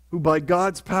 Who by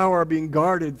God's power are being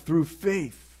guarded through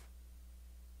faith.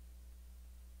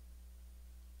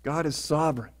 God is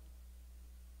sovereign.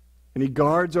 And he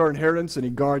guards our inheritance and he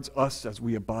guards us as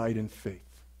we abide in faith.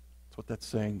 That's what that's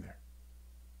saying there.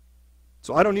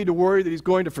 So I don't need to worry that he's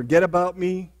going to forget about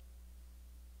me.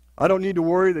 I don't need to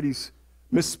worry that he's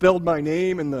misspelled my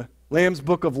name in the Lamb's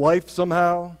Book of Life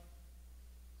somehow.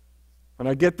 When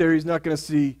I get there, he's not going to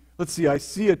see, let's see, I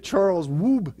see a Charles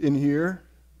Woob in here.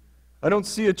 I don't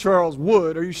see a Charles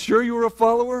Wood. Are you sure you were a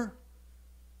follower?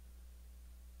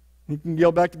 He can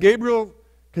yell back to Gabriel,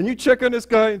 "Can you check on this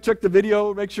guy and check the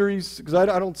video, make sure he's," because I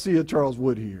don't see a Charles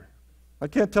Wood here. I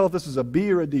can't tell if this is a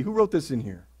B or a D. Who wrote this in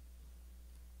here?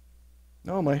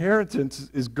 No, my inheritance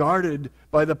is guarded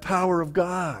by the power of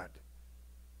God.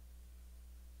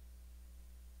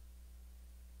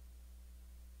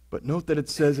 But note that it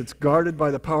says it's guarded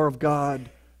by the power of God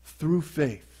through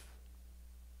faith.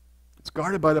 It's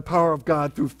guarded by the power of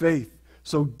God through faith.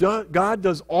 So God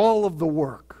does all of the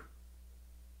work.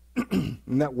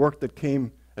 And that work that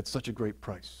came at such a great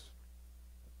price.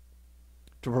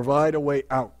 To provide a way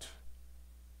out.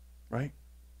 Right?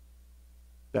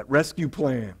 That rescue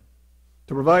plan.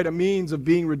 To provide a means of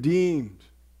being redeemed.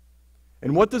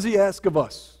 And what does he ask of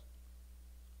us?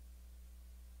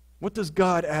 What does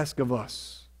God ask of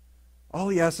us? All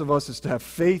he asks of us is to have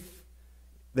faith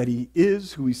that he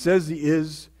is who he says he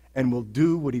is and will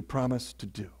do what he promised to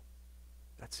do.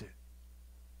 That's it.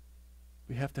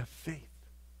 We have to have faith.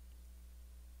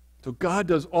 So God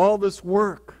does all this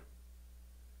work,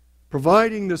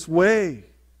 providing this way,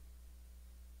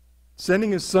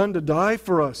 sending his Son to die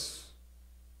for us.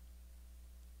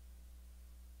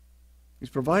 He's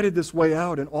provided this way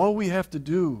out, and all we have to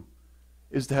do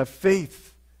is to have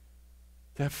faith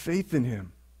in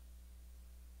him.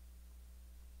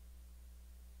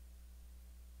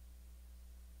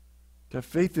 To have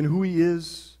faith in who he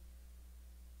is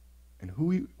and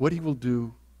what he will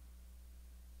do.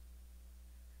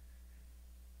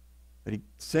 That he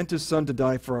sent his Son to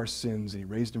die for our sins and he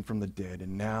raised him from the dead,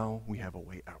 and now we have a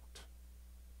way out.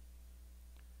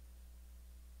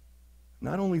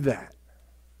 Not only that,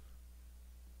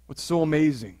 what's so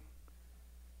amazing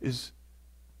is,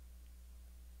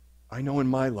 I know in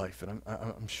my life, and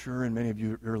I'm sure in many of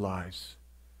your lives,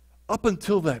 up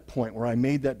until that point where I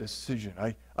made that decision,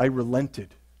 I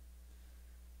relented.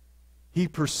 He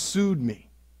pursued me.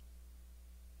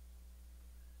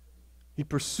 He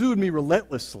pursued me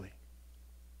relentlessly.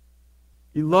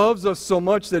 He loves us so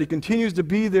much that he continues to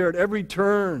be there at every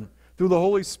turn through the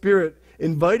Holy Spirit,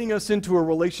 inviting us into a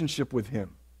relationship with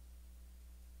him.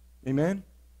 Amen?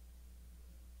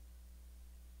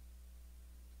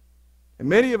 And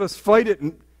many of us fight it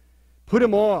and put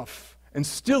him off, and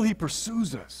still he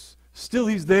pursues us. Still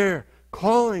he's there,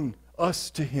 calling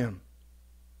us to him.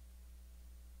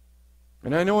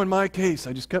 And I know in my case,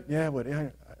 I just kept, many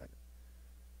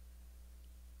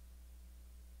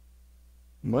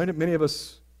of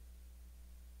us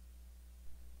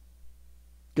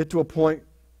get to a point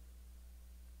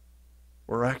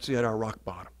where we're actually at our rock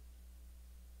bottom.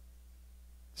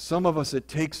 Some of us, it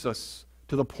takes us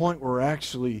to the point where we're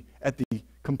actually at the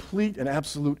complete and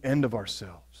absolute end of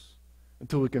ourselves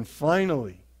until we can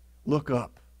finally look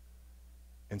up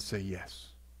and say yes.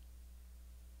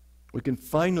 We can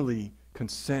finally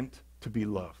consent to be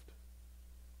loved.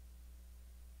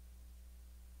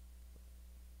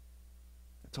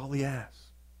 That's all he asks.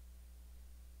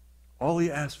 All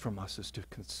he asks from us is to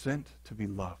consent to be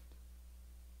loved.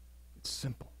 It's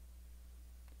simple.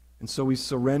 And so we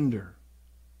surrender.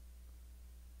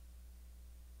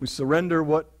 We surrender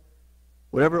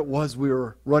whatever it was we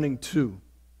were running to,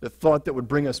 the thought that would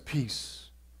bring us peace.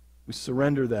 We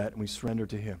surrender that and we surrender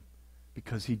to him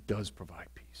because he does provide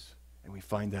peace. And we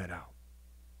find that out.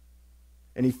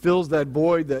 And he fills that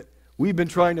void that we've been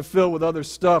trying to fill with other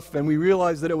stuff, and we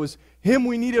realize that it was him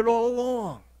we needed all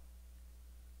along.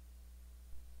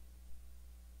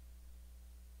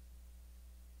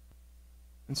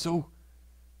 And so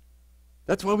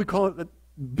that's why we call it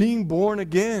being born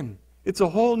again. It's a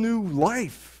whole new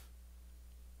life,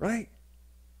 right?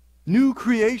 New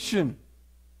creation.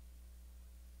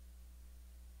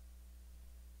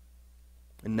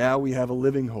 And now we have a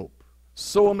living hope.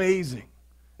 So amazing.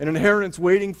 An inheritance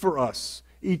waiting for us.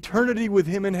 Eternity with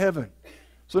him in heaven.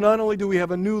 So not only do we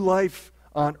have a new life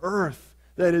on earth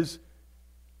that is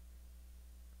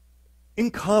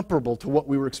incomparable to what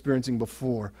we were experiencing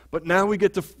before, but now we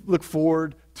get to look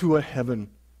forward to a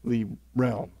heavenly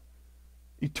realm.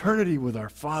 Eternity with our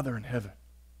Father in heaven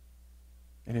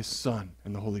and his Son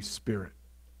and the Holy Spirit.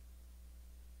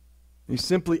 He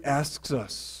simply asks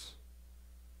us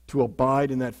to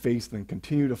abide in that faith and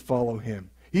continue to follow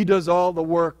him. He does all the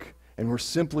work, and we're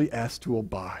simply asked to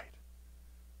abide.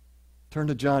 Turn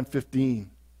to John 15,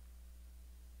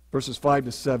 verses 5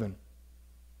 to 7.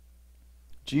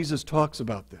 Jesus talks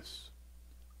about this.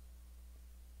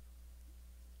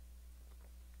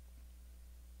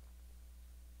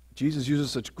 Jesus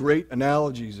uses such great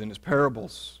analogies in his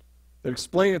parables that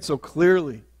explain it so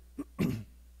clearly.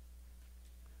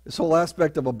 This whole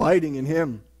aspect of abiding in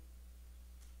him.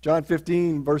 John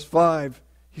 15, verse 5,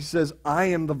 he says, I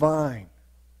am the vine.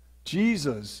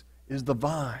 Jesus is the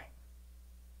vine.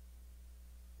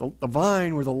 The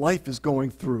vine where the life is going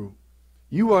through.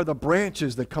 You are the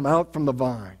branches that come out from the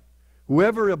vine.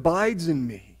 Whoever abides in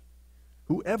me,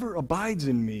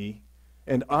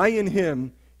 and I in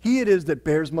him, he it is that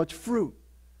bears much fruit.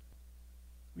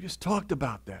 We just talked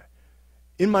about that.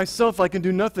 In myself I can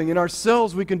do nothing. In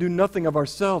ourselves we can do nothing of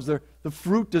ourselves. The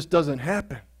fruit just doesn't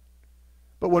happen.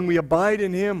 But when we abide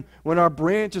in him, when our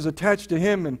branch is attached to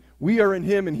him and we are in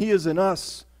him and he is in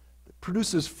us, it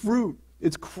produces fruit.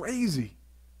 It's crazy.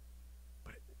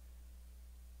 But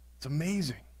it's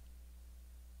amazing.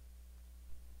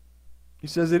 He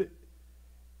says,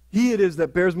 he it is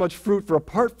that bears much fruit, for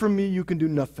apart from me you can do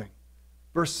nothing.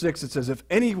 Verse 6, it says, if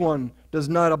anyone does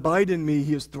not abide in me,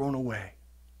 he is thrown away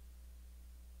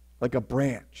like a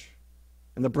branch,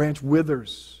 and the branch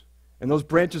withers. And those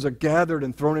branches are gathered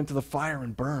and thrown into the fire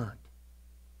and burned.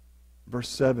 Verse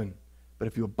 7, but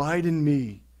if you abide in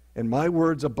me, and my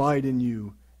words abide in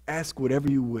you, ask whatever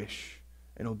you wish,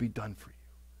 and it will be done for you.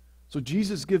 So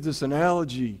Jesus gives this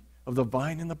analogy of the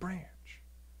vine and the branch.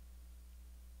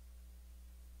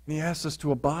 And he asks us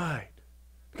to abide,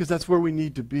 because that's where we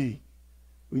need to be.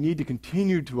 We need to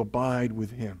continue to abide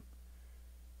with him.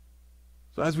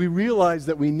 So as we realize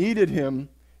that we needed him,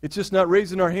 it's just not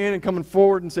raising our hand and coming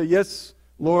forward and say, yes,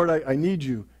 Lord, I need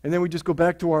you. And then we just go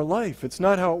back to our life. It's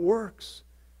not how it works.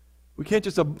 We can't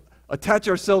just attach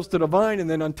ourselves to the vine and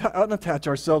then unattach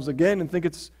ourselves again and think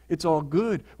it's all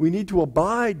good. We need to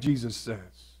abide, Jesus says.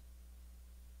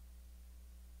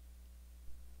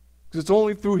 Because it's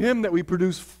only through him that we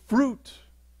produce fruit.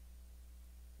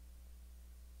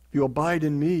 If you abide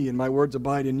in me and my words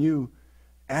abide in you,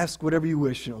 ask whatever you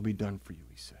wish and it will be done for you,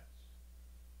 he says.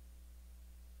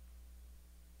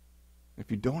 If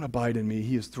you don't abide in me,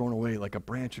 he is thrown away like a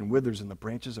branch and withers, and the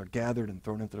branches are gathered and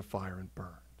thrown into the fire and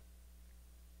burned.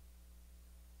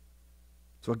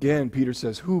 So again, Peter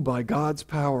says, who by God's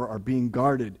power are being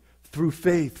guarded through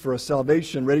faith for a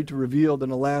salvation ready to be revealed in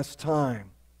the last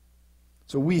time.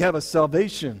 So we have a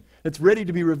salvation that's ready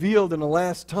to be revealed in the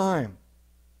last time.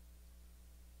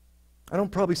 I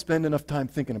don't probably spend enough time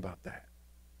thinking about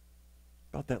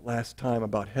that last time,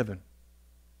 about heaven.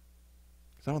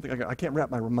 Because I don't think I can't wrap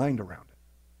my mind around it.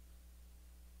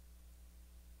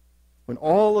 When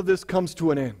all of this comes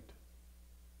to an end,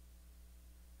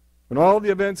 when all the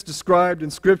events described in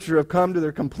Scripture have come to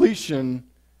their completion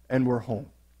and we're home.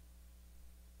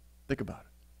 Think about it.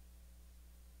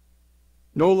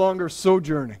 No longer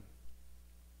sojourning.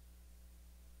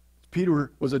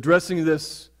 Peter was addressing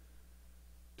this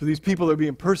to these people that are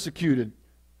being persecuted.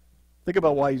 Think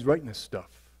about why he's writing this stuff.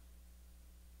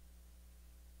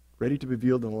 Ready to be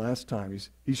revealed in the last time.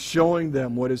 He's showing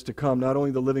them what is to come, not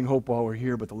only the living hope while we're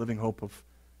here, but the living hope of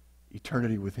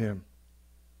eternity with Him.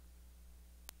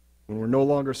 When we're no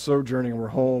longer sojourning and we're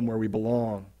home where we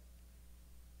belong.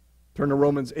 Turn to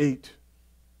Romans 8.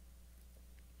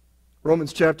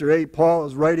 Romans chapter 8, Paul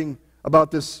is writing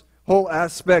about this whole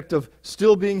aspect of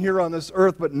still being here on this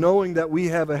earth, but knowing that we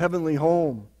have a heavenly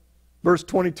home. Verse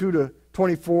 22 to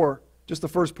 24, just the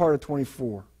first part of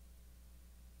 24.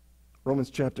 Romans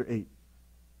chapter 8.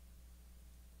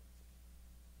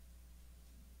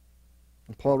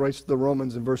 And Paul writes to the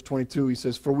Romans in verse 22, he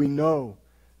says, "For we know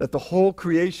that the whole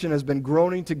creation has been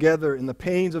groaning together in the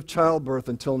pains of childbirth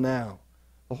until now."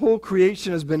 The whole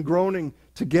creation has been groaning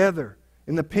together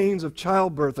in the pains of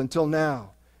childbirth until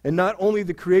now. And not only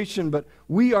the creation, but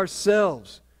we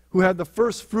ourselves, who have the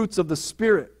first fruits of the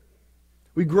Spirit,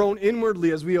 we groan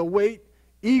inwardly as we await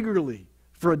eagerly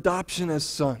for adoption as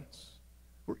sons.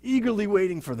 We're eagerly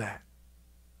waiting for that.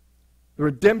 The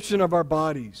redemption of our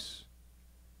bodies.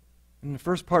 In the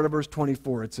first part of verse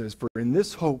 24 it says, "For in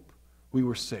this hope we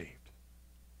were saved."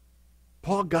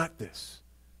 Paul got this.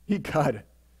 He got it.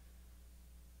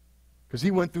 Because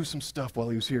he went through some stuff while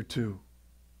he was here too.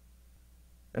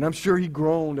 And I'm sure he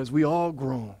groaned as we all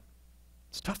groan.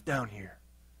 It's tough down here.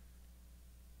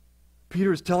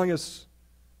 Peter is telling us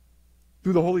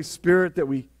through the Holy Spirit that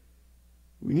we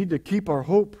need to keep our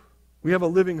hope. We have a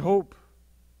living hope.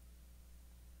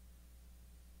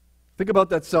 Think about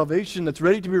that salvation that's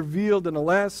ready to be revealed in the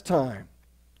last time.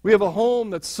 We have a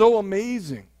home that's so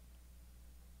amazing.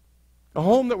 A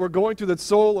home that we're going to that's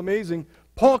so amazing,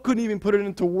 Paul couldn't even put it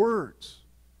into words.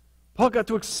 Paul got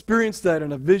to experience that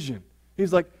in a vision.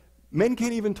 He's like, men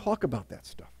can't even talk about that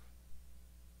stuff.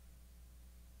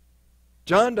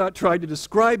 John Dott tried to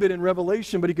describe it in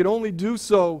Revelation, but he could only do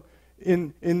so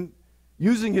in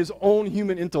using his own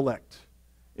human intellect,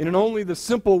 and in only the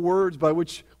simple words by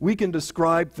which we can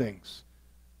describe things.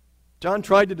 John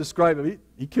tried to describe it.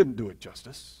 He couldn't do it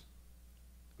justice.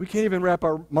 We can't even wrap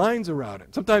our minds around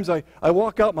it. Sometimes I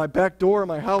walk out my back door of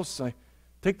my house, I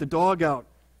take the dog out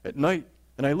at night,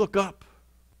 and I look up.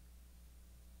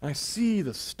 I see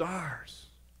the stars,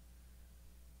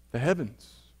 the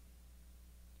heavens,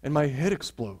 and my head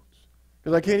explodes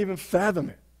because I can't even fathom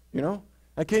it, you know?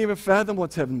 I can't even fathom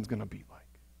what heaven's going to be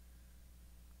like.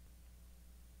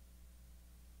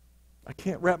 I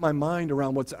can't wrap my mind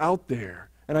around what's out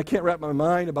there, and I can't wrap my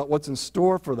mind about what's in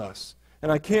store for us.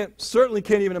 And I certainly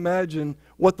can't even imagine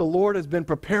what the Lord has been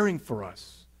preparing for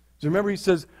us. So remember, He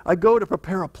says, "I go to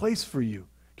prepare a place for you."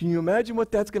 Can you imagine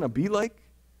what that's going to be like?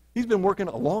 He's been working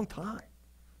a long time.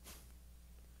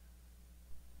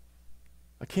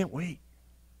 I can't wait.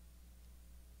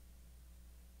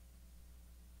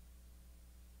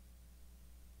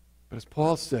 But as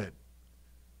Paul said,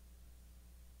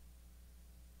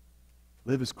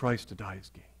 live as Christ, to die as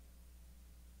gain.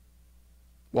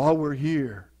 While we're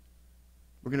here,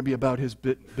 we're going to be about His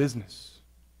business.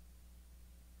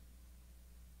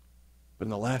 But in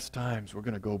the last times, we're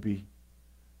going to go be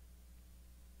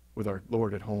with our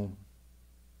Lord at home.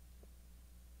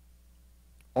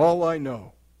 All I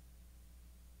know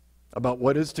about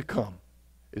what is to come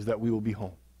is that we will be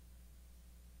home.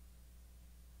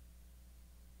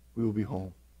 We will be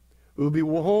home. We will be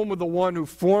home with the one who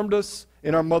formed us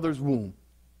in our mother's womb.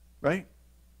 Right?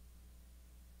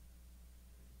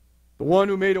 The one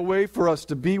who made a way for us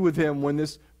to be with Him when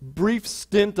this brief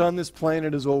stint on this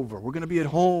planet is over. We're going to be at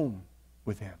home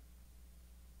with Him.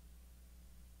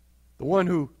 The one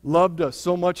who loved us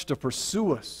so much to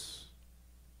pursue us.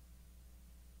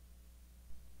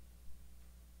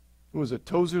 Who was it,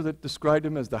 Tozer, that described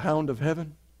Him as the hound of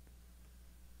heaven?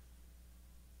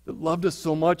 That loved us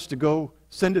so much to go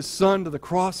send His Son to the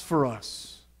cross for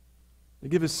us. To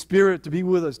give His Spirit to be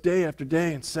with us day after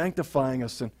day and sanctifying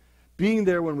us and being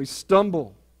there when we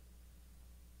stumble.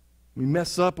 We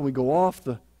mess up and we go off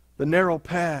the narrow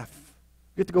path.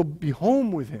 We're We get to go be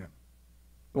home with him,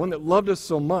 the one that loved us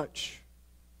so much.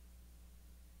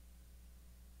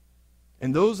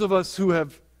 And those of us who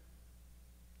have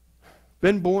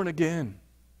been born again,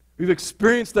 we've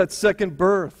experienced that second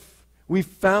birth, we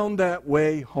found that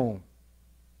way home.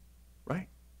 Right?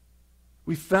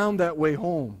 We found that way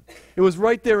home. It was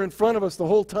right there in front of us the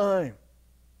whole time.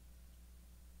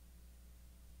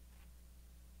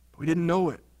 But we didn't know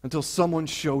it until someone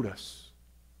showed us.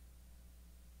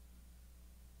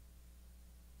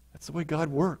 That's the way God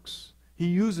works. He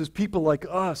uses people like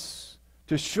us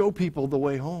to show people the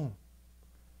way home.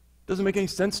 It doesn't make any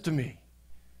sense to me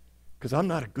because I'm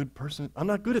not a good person. I'm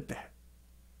not good at that.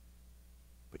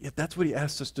 But yet that's what he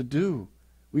asks us to do.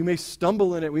 We may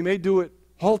stumble in it. We may do it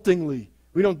haltingly.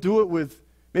 We don't do it with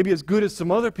maybe as good as some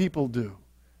other people do.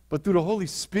 But through the Holy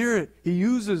Spirit, he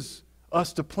uses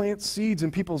us to plant seeds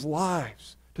in people's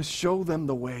lives to show them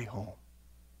the way home.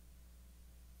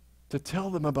 To tell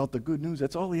them about the good news.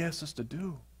 That's all he asks us to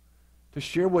do. To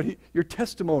share your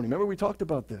testimony. Remember we talked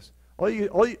about this.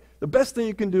 The best thing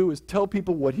you can do is tell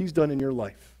people what he's done in your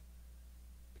life.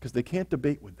 Because they can't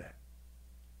debate with that.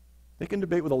 They can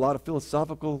debate with a lot of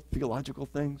philosophical, theological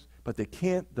things, but they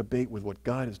can't debate with what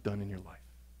God has done in your life.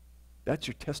 That's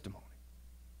your testimony.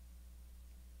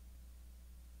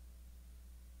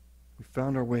 We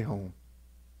found our way home.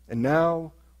 And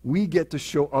now we get to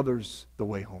show others the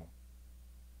way home.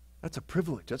 That's a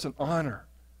privilege. That's an honor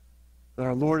that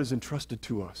our Lord has entrusted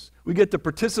to us. We get to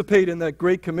participate in that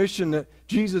great commission that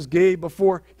Jesus gave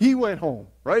before he went home,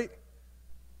 right?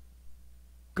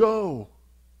 Go,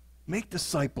 make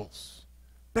disciples,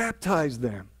 baptize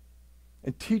them,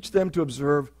 and teach them to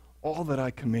observe all that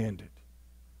I commanded.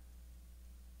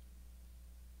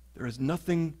 There is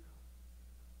nothing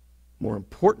more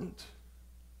important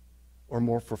or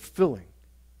more fulfilling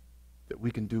that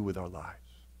we can do with our lives.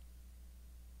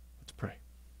 Let's pray.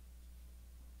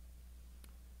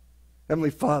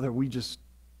 Heavenly Father, we just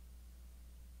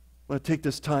want to take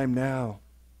this time now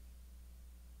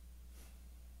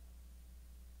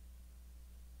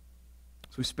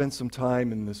as we spend some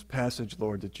time in this passage,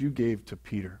 Lord, that you gave to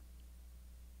Peter.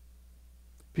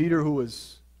 Peter who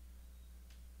was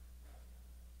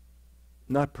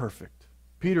not perfect.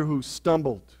 Peter who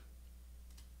stumbled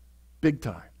big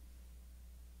time.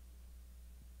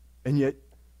 And yet,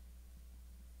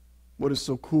 what is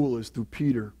so cool is through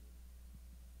Peter,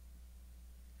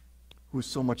 who is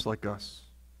so much like us,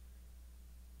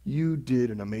 you did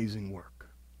an amazing work.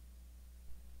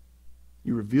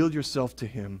 You revealed yourself to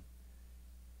him.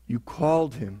 You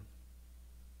called him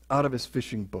out of his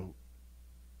fishing boat.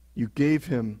 You gave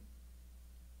him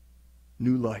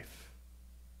new life.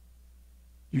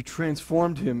 You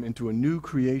transformed him into a new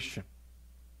creation.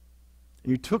 And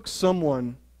you took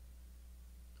someone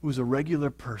who was a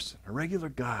regular person, a regular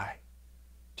guy,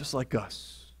 just like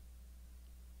us.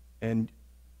 And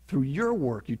through your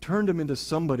work, you turned him into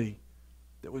somebody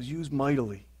that was used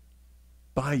mightily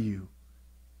by you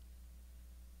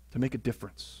to make a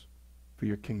difference for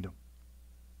your kingdom.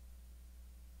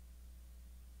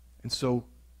 And so,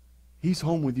 he's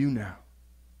home with you now.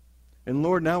 And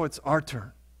Lord, now it's our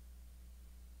turn.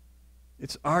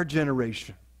 It's our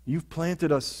generation. You've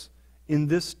planted us in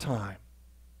this time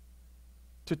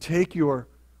to take your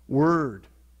word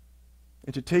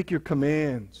and to take your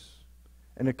commands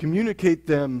and to communicate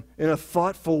them in a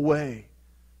thoughtful way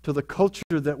to the culture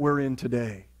that we're in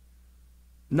today.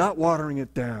 Not watering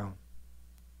it down,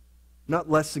 not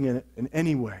lessening it in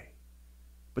any way,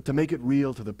 but to make it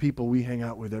real to the people we hang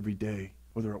out with every day,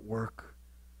 whether at work,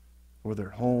 or they're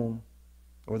at home,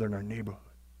 or they're in our neighborhood.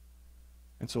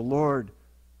 And so, Lord,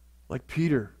 like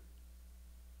Peter,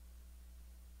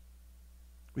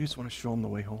 we just want to show them the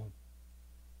way home.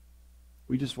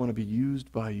 We just want to be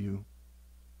used by you.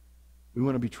 We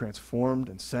want to be transformed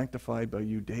and sanctified by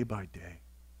you day by day.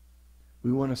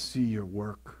 We want to see your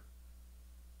work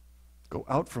go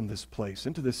out from this place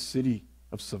into this city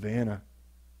of Savannah,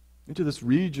 into this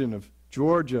region of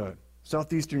Georgia,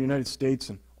 southeastern United States,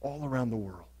 and all around the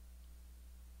world.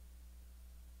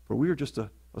 For we are just a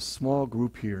small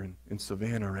group here in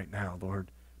Savannah right now,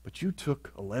 Lord, but you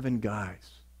took 11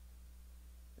 guys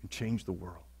and changed the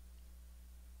world.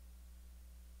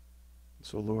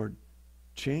 So, Lord,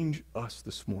 change us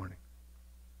this morning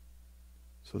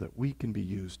so that we can be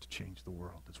used to change the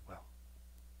world as well.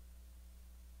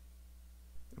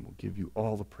 And we'll give you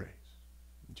all the praise.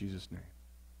 In Jesus' name,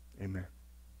 amen.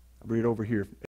 I'll read it over here.